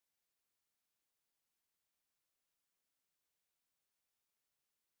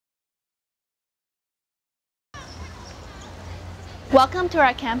Welcome to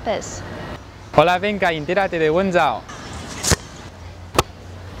our campus. Hola, venga, entérate de Wenzao.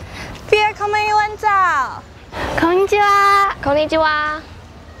 Willkommen in Wenzao. こんにちは。こんにちは。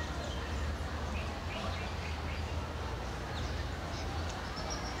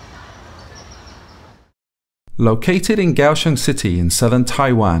Located in Kaohsiung City in southern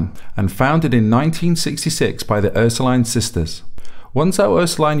Taiwan and founded in 1966 by the Ursuline sisters, Wenzao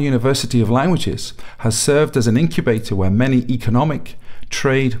Ursuline University of Languages has served as an incubator where many economic,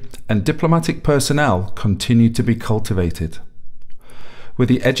 trade and diplomatic personnel continue to be cultivated. With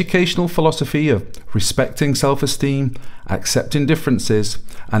the educational philosophy of respecting self-esteem, accepting differences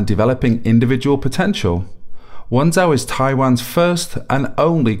and developing individual potential, Wenzao is Taiwan's first and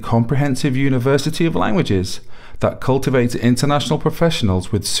only comprehensive university of languages that cultivates international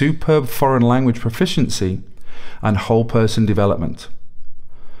professionals with superb foreign language proficiency and whole person development.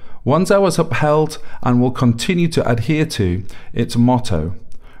 Wenzao has upheld and will continue to adhere to its motto,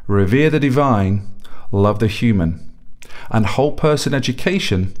 revere the divine, love the human, and whole person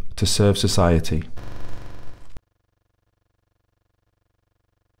education to serve society.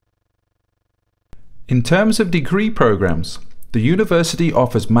 In terms of degree programs, the university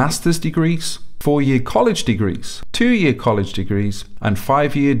offers master's degrees, 4-year college degrees, 2-year college degrees, and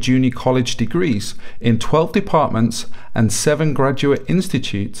 5-year junior college degrees in 12 departments and 7 graduate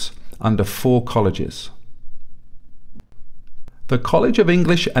institutes under 4 colleges. The College of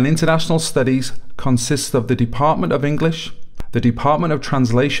English and International Studies consists of the Department of English, the Department of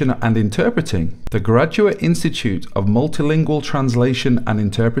Translation and Interpreting, the Graduate Institute of Multilingual Translation and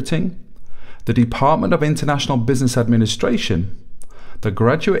Interpreting, the Department of International Business Administration, the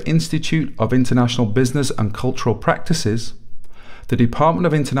Graduate Institute of International Business and Cultural Practices, the Department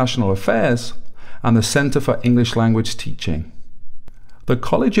of International Affairs, and the Center for English Language Teaching. The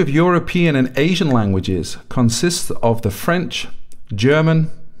College of European and Asian Languages consists of the French, German,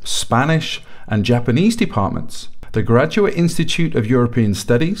 Spanish, and Japanese departments, the Graduate Institute of European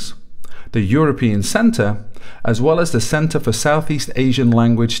Studies, the European Center, as well as the Center for Southeast Asian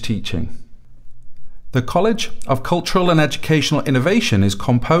Language Teaching. The College of Cultural and Educational Innovation is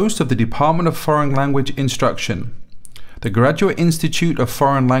composed of the Department of Foreign Language Instruction, the Graduate Institute of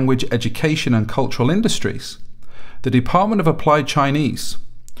Foreign Language Education and Cultural Industries, the Department of Applied Chinese,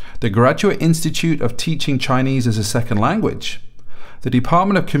 the Graduate Institute of Teaching Chinese as a Second Language, the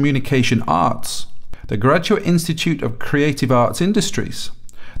Department of Communication Arts, the Graduate Institute of Creative Arts Industries,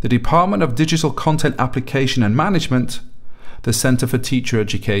 the Department of Digital Content Application and Management, the Center for Teacher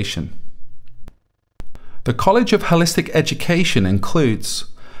Education. The College of Holistic Education includes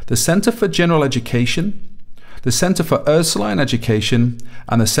the Center for General Education, the Center for Ursuline Education,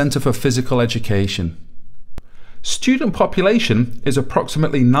 and the Center for Physical Education. Student population is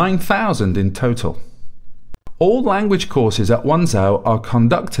approximately 9,000 in total. All language courses at Wenzao are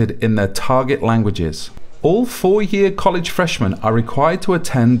conducted in their target languages. All 4-year college freshmen are required to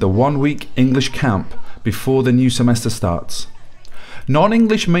attend the 1-week English camp before the new semester starts.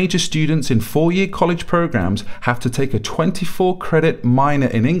 Non-English major students in 4-year college programs have to take a 24-credit minor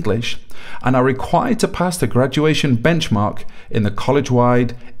in English and are required to pass the graduation benchmark in the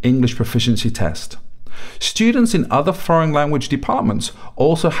college-wide English proficiency test. Students in other foreign language departments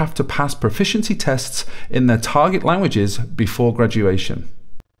also have to pass proficiency tests in their target languages before graduation.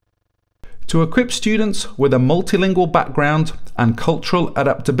 To equip students with a multilingual background and cultural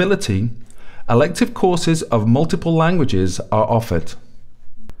adaptability, elective courses of multiple languages are offered.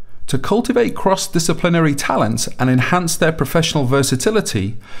 To cultivate cross-disciplinary talents and enhance their professional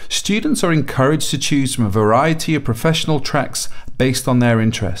versatility, students are encouraged to choose from a variety of professional tracks based on their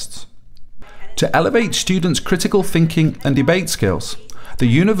interests. To elevate students' critical thinking and debate skills, the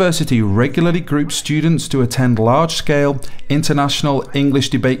university regularly groups students to attend large-scale international English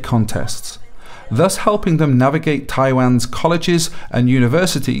debate contests, thus helping them navigate Taiwan's colleges and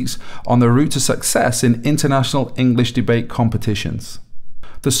universities on the route to success in international English debate competitions.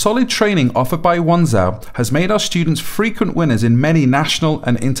 The solid training offered by Wenzao has made our students frequent winners in many national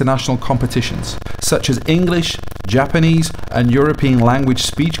and international competitions, such as English, Japanese, and European language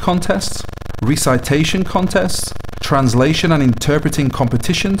speech contests, recitation contests, translation and interpreting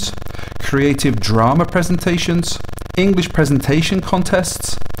competitions, creative drama presentations, English presentation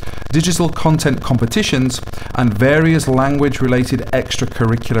contests, digital content competitions, and various language-related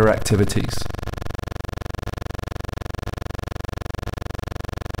extracurricular activities.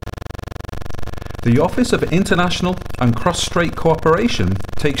 The Office of International and Cross-Strait Cooperation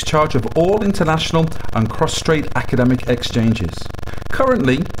takes charge of all international and cross-strait academic exchanges.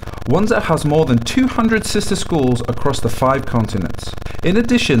 Currently, Wenzao has more than 200 sister schools across the 5 continents. In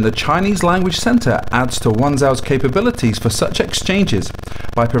addition, the Chinese Language Center adds to Wenzao's capabilities for such exchanges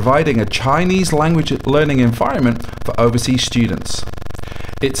by providing a Chinese language learning environment for overseas students.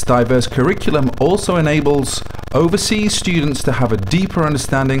 Its diverse curriculum also enables overseas students to have a deeper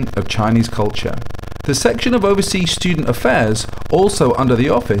understanding of Chinese culture. The section of Overseas Student Affairs, also under the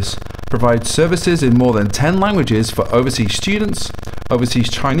office, provides services in more than 10 languages for overseas students, overseas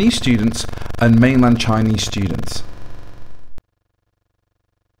Chinese students, and mainland Chinese students.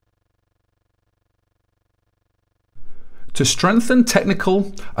 To strengthen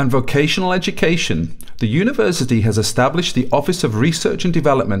technical and vocational education, the university has established the Office of Research and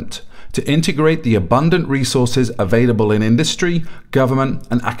Development to integrate the abundant resources available in industry, government,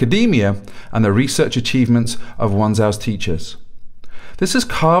 and academia and the research achievements of Wenzao's teachers. This has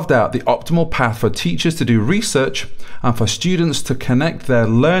carved out the optimal path for teachers to do research and for students to connect their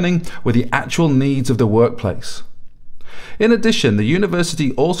learning with the actual needs of the workplace. In addition, the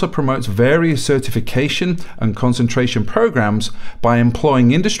university also promotes various certification and concentration programs by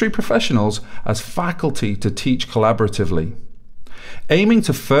employing industry professionals as faculty to teach collaboratively, aiming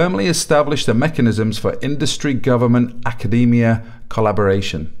to firmly establish the mechanisms for industry, government, academia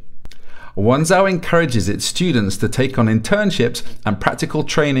collaboration. Wenzao encourages its students to take on internships and practical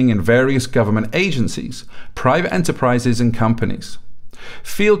training in various government agencies, private enterprises, and companies.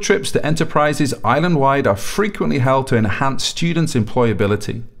 Field trips to enterprises island-wide are frequently held to enhance students'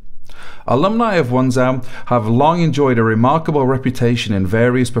 employability. Alumni of Wenzao have long enjoyed a remarkable reputation in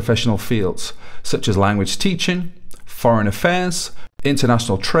various professional fields, such as language teaching, foreign affairs,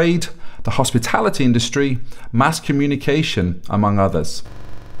 international trade, the hospitality industry, mass communication, among others.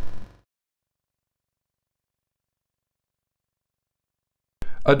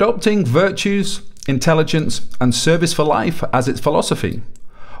 Adopting virtues, intelligence, and service for life as its philosophy,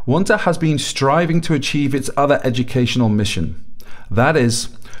 Wenzao has been striving to achieve its other educational mission, that is,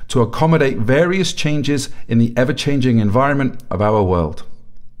 to accommodate various changes in the ever-changing environment of our world.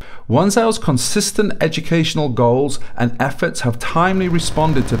 Wenzao's consistent educational goals and efforts have timely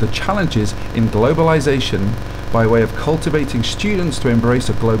responded to the challenges in globalization by way of cultivating students to embrace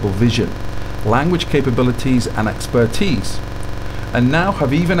a global vision, language capabilities, and expertise, and now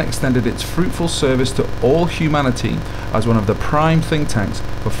have even extended its fruitful service to all humanity as one of the prime think tanks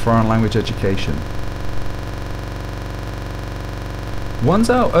for foreign language education.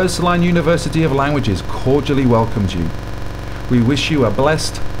 Wenzao Ursuline University of Languages cordially welcomes you. We wish you a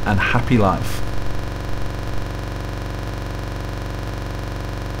blessed and happy life.